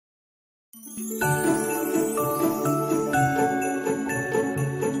Merry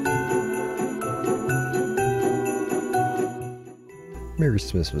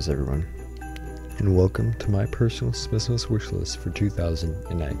Smissmass, everyone, and welcome to my personal Smissmass wishlist for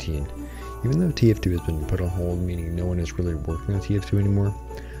 2019. Even though TF2 has been put on hold, meaning no one is really working on TF2 anymore,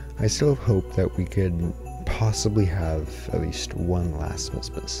 I still have hope that we could possibly have at least one last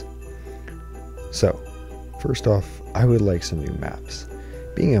Smissmass. So, first off, I would like some new maps.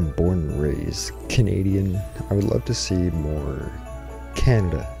 Being a born and raised Canadian, I would love to see more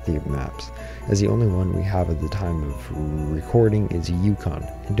Canada themed maps, as the only one we have at the time of recording is Yukon.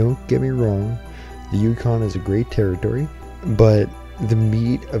 And don't get me wrong, the Yukon is a great territory, but the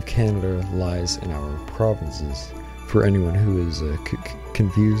meat of Canada lies in our provinces. For anyone who is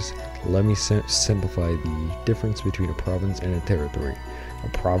confused, let me simplify the difference between a province and a territory. A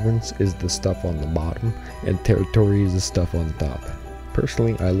province is the stuff on the bottom, and territory is the stuff on the top.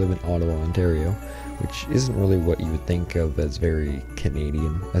 Personally, I live in Ottawa, Ontario, which isn't really what you would think of as very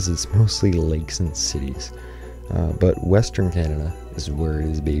Canadian, as it's mostly lakes and cities. But Western Canada is where it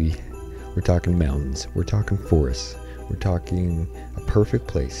is, baby. We're talking mountains, we're talking forests, we're talking a perfect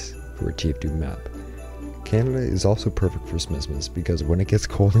place for a TF2 map. Canada is also perfect for Smissmass because when it gets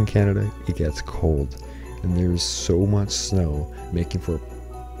cold in Canada, it gets cold. And there's so much snow, making for a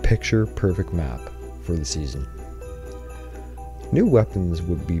picture-perfect map for the season. New weapons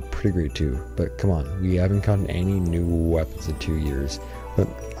would be pretty great too, but come on, we haven't gotten any new weapons in 2 years, but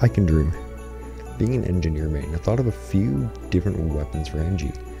I can dream. Being an engineer main, I thought of a few different weapons for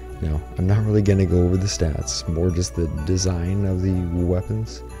NG. Now, I'm not really going to go over the stats, more just the design of the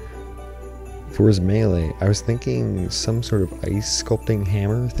weapons. For his melee, I was thinking some sort of ice sculpting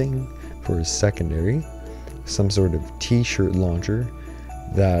hammer thing for his secondary, some sort of t-shirt launcher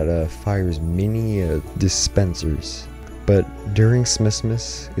that fires mini dispensers. But during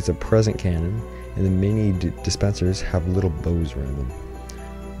Smissmass, it's a present cannon, and the mini dispensers have little bows around them.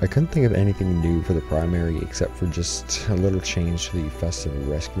 I couldn't think of anything new for the primary except for just a little change to the festive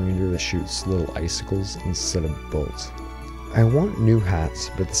rescue ranger that shoots little icicles instead of bolts. I want new hats,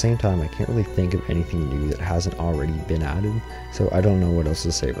 but at the same time I can't really think of anything new that hasn't already been added, so I don't know what else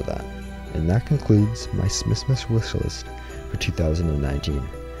to say for that. And that concludes my Smissmass wishlist for 2019.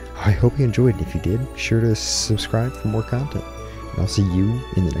 I hope you enjoyed, and if you did, be sure to subscribe for more content. And I'll see you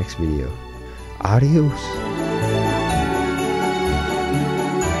in the next video. Adios!